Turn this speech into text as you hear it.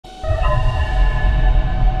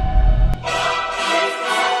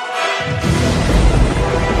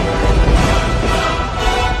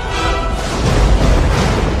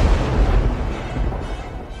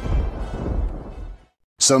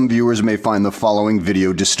Some viewers may find the following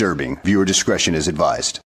video disturbing. Viewer discretion is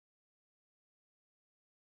advised.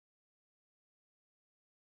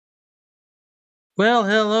 Well,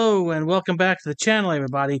 hello and welcome back to the channel,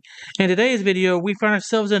 everybody. In today's video, we find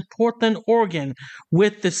ourselves in Portland, Oregon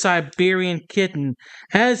with the Siberian Kitten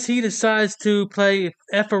as he decides to play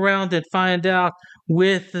F around and find out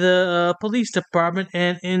with the police department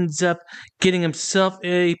and ends up getting himself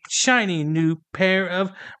a shiny new pair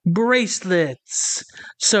of bracelets.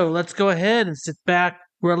 So let's go ahead and sit back,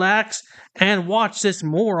 relax, and watch this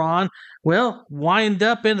moron, well, wind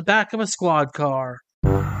up in the back of a squad car.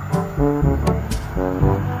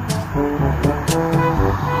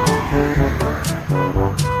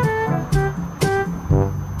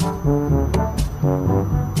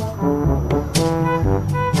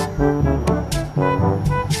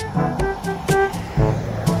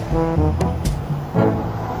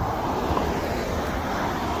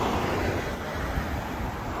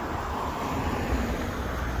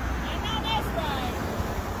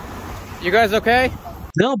 You guys okay?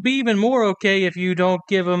 They'll be even more okay if you don't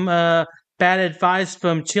give them bad advice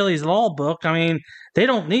from Chili's law book. I mean, they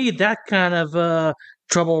don't need that kind of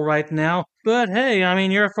trouble right now. But hey, I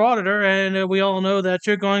mean, you're a frauditor, and we all know that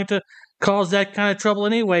you're going to cause that kind of trouble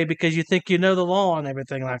anyway because you think you know the law and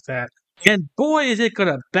everything like that. And boy, is it going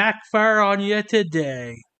to backfire on you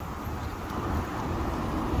today.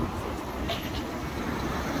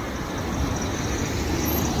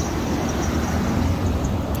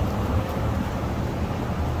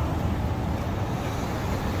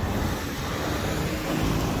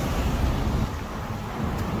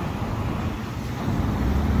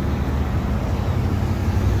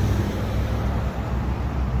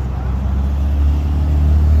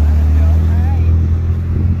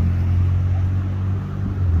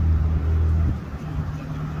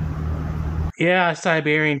 Yeah,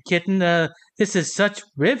 Siberian Kitten, this is such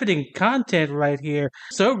riveting content right here.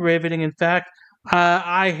 So riveting, in fact,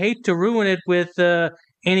 I hate to ruin it with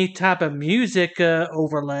any type of music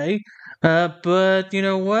overlay, but you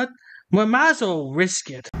know what? We might as well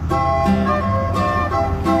risk it.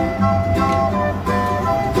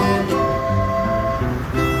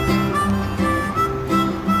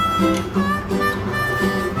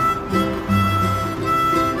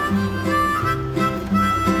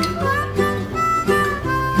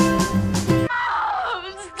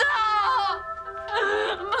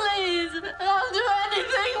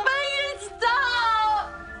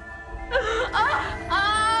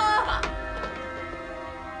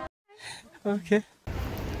 Okay.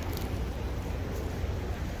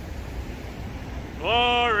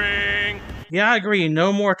 Boring. Yeah, I agree.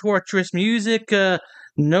 No more torturous music.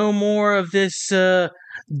 No more of this dead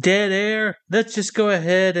air. Let's just go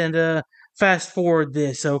ahead and fast forward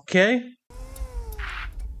this, okay?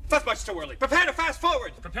 That's much too early. Prepare to fast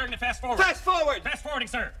forward. Preparing to fast forward. Fast forward. Fast forwarding,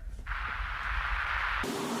 sir.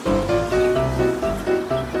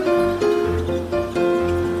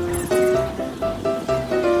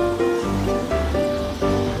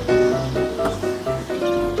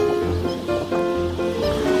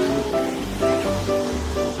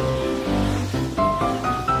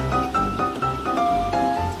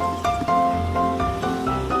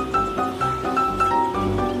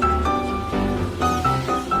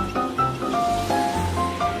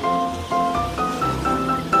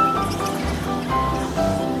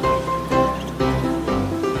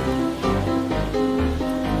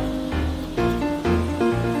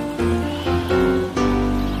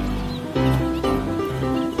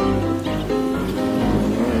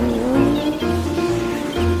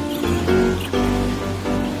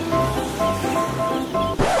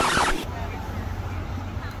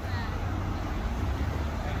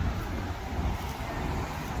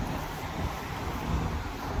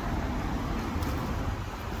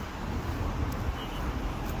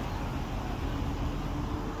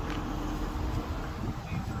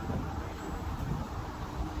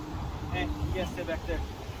 Hey, you guys stay back there.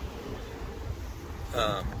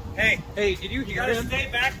 Hey, did you hear him? Stay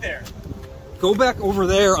back there. Go back over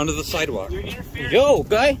there under the sidewalk. You're interfering. Yo,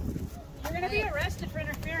 guy. You're going to be arrested for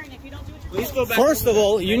interfering if you don't do what you're Please told. go back. First of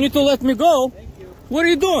all, you need to let me go. What are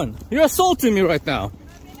you doing? You're assaulting me right now.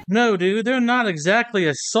 No, dude, they're not exactly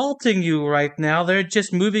assaulting you right now. They're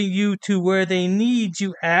just moving you to where they need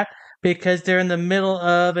you at because they're in the middle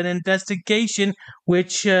of an investigation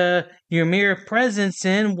which your mere presence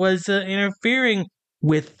in was interfering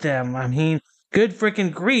with them. I mean, good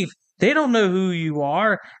freaking grief. They don't know who you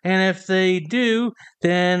are, and if they do,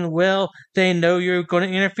 then, well, they know you're going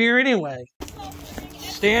to interfere anyway.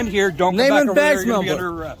 Stand here, don't Name come back and over there, badge you're gonna be number.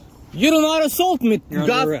 under arrest. You do not assault me. You're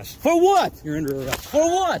under arrest. For what? You're under arrest. For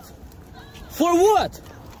what? For what?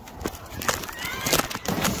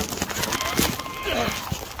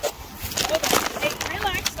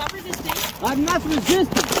 I'm not resisting.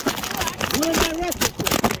 What am I arrested for?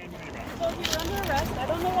 So if you're under arrest, I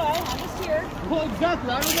don't know why. I'm just here. Well,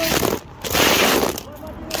 exactly. I don't know. What am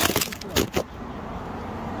I being arrested for?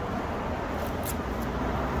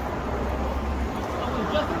 I was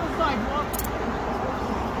just on the sidewalk.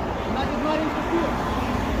 And I did not interfere.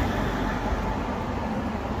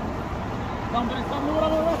 Somebody tell me what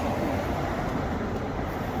I'm arrested for.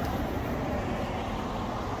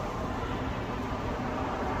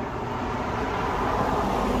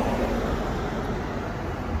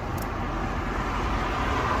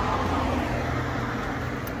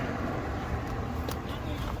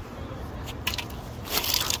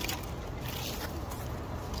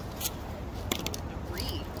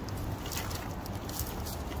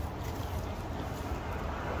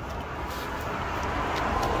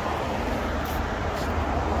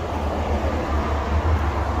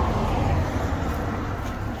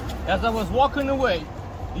 As I was walking away,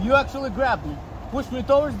 you actually grabbed me, pushed me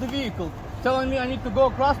towards the vehicle, telling me I need to go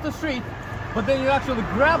across the street, but then you actually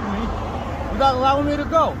grabbed me without allowing me to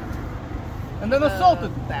go. And then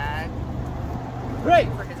assaulted me. Bag Great.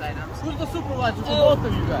 for his items. Who's the supervisor for both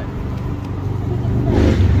of you guys?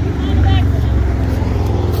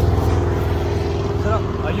 Shut up.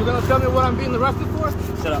 Are you gonna tell me what I'm being arrested for?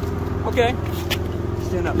 Shut up. Okay.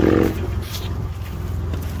 Stand up.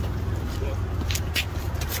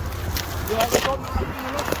 You have a problem with being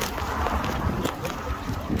arrested?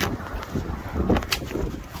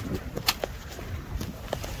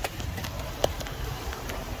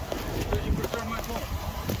 You preserve my phone.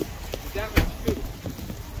 Is that what you do?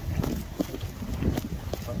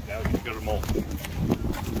 Now you got them all.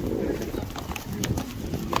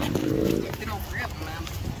 They don't grab them, man.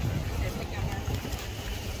 Okay, take down here.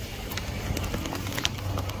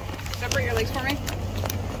 Separate your legs for me.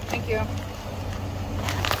 Thank you.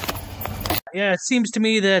 Yeah, it seems to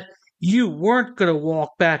me that you weren't going to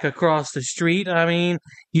walk back across the street. I mean,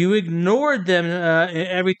 you ignored them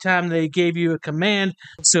every time they gave you a command,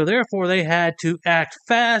 so therefore they had to act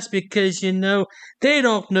fast because, you know, they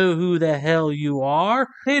don't know who the hell you are.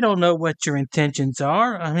 They don't know what your intentions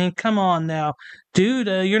are. I mean, come on now. Dude,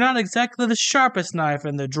 you're not exactly the sharpest knife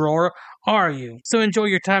in the drawer, are you? So enjoy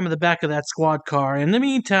your time in the back of that squad car. In the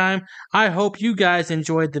meantime, I hope you guys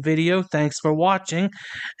enjoyed the video. Thanks for watching,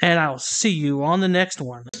 and I'll see you on the next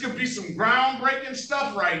one. This could be some groundbreaking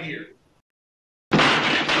stuff right here.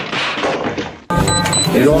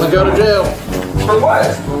 You don't want to go to jail. For what?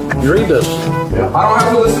 You read this. I don't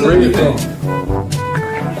have to listen to anything.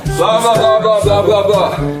 Blah, blah, blah, blah, blah, blah,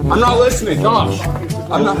 blah. I'm not listening. Gosh.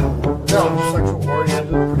 I'm not. Sexual oriented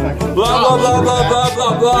protection. Blah, blah, blah, blah, blah,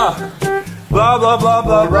 blah, blah. Blah, blah, blah,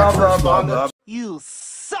 blah, blah, blah, blah, blah. You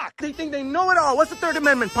suck. They think they know it all. What's the Third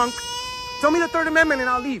Amendment, punk? Tell me the Third Amendment and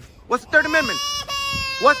I'll leave. What's the Third Amendment?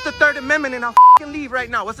 What's the Third Amendment and I'll f***ing leave right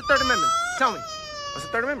now. What's the Third Amendment? Tell me. What's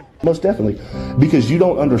the Third Amendment? Most definitely. Because you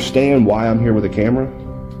don't understand why I'm here with a camera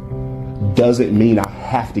doesn't mean I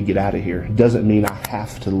have to get out of here. Doesn't mean I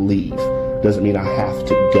have to leave. Doesn't mean I have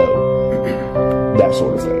to go. That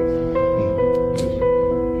sort of thing.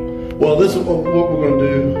 Well, this is what we're going to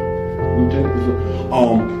do, Lieutenant.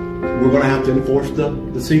 We're going to have to enforce the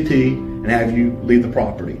CT and have you leave the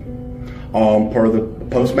property. Per the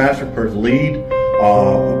postmaster, per the lead,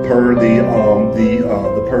 per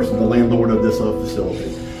the person, the landlord of this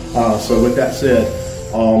facility. So with that said,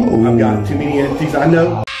 I've got too many entities. I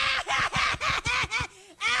know.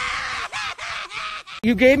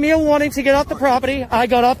 You gave me a warning to get off the property. I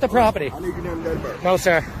got off the property. I need your name and date of birth. No,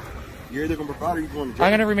 sir. You're either going to provide or you're going to jail. I'm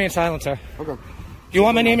going to remain silent, sir. Okay. You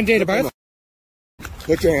want my name and date of birth?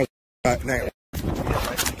 Put your hands right now.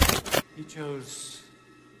 You chose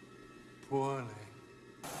poorly.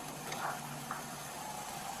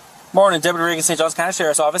 Morning, Deputy Reagan, St. Johns County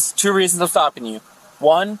Sheriff's Office. 2 reasons I'm stopping you.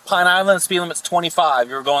 1, Pine Island, the speed limit's 25.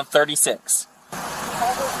 You were going 36.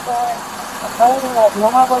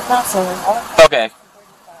 Okay.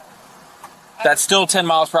 That's still 10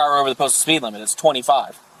 miles per hour over the posted speed limit. It's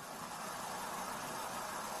 25.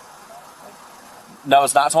 No,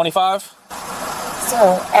 it's not 25? So,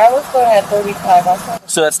 I was going at 35.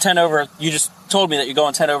 So that's 10 over. You just told me that you're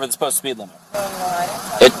going 10 over the posted speed limit.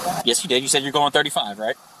 Yes, you did. You said you're going 35,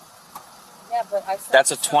 right? Yeah, but I said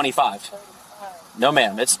That's a 25. No,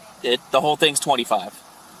 ma'am. The whole thing's 25.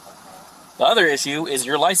 The other issue is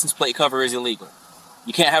your license plate cover is illegal.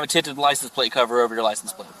 You can't have a tinted license plate cover over your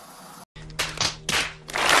license plate.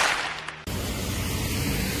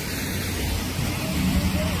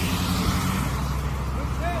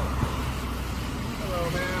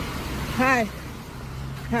 Hi.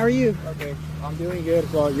 How are you? Okay, I'm doing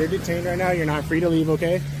good. Well, you're detained right now. You're not free to leave,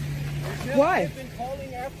 okay? Why? I've been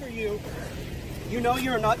calling after you. You know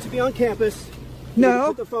you're not to be on campus. You No.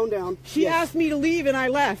 put the phone down. She asked me to leave and I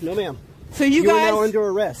left. No, ma'am. So you are guys now under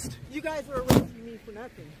arrest. You guys are arresting me for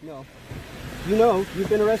nothing. No. You know you've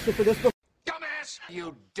been arrested for this before. Dumbass!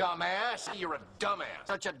 You dumbass! You're a dumbass!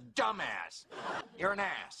 Such a dumbass! You're an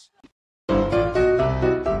ass!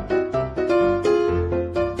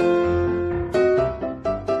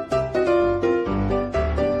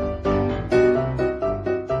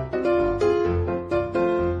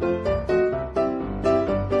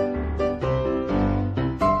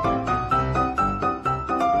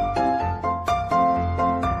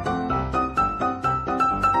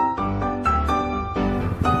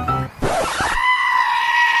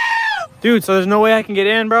 Dude, so there's no way I can get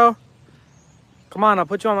in, bro? Come on, I'll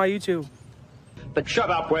put you on my YouTube. But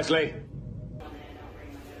shut up, Wesley!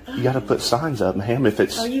 You gotta put signs up, ma'am, if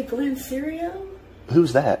it's... Are you Glenn Serio?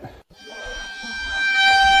 Who's that?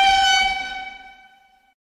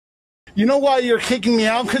 You know why you're kicking me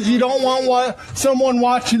out? Because you don't want someone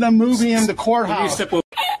watching a movie in the courthouse.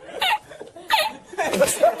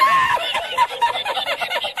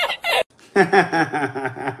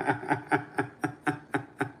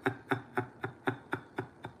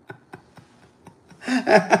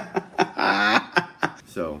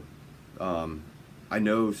 So, I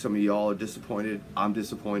know some of y'all are disappointed. I'm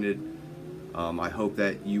disappointed. I hope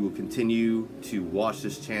that you will continue to watch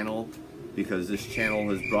this channel because this channel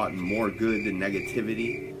has brought more good than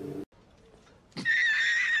negativity.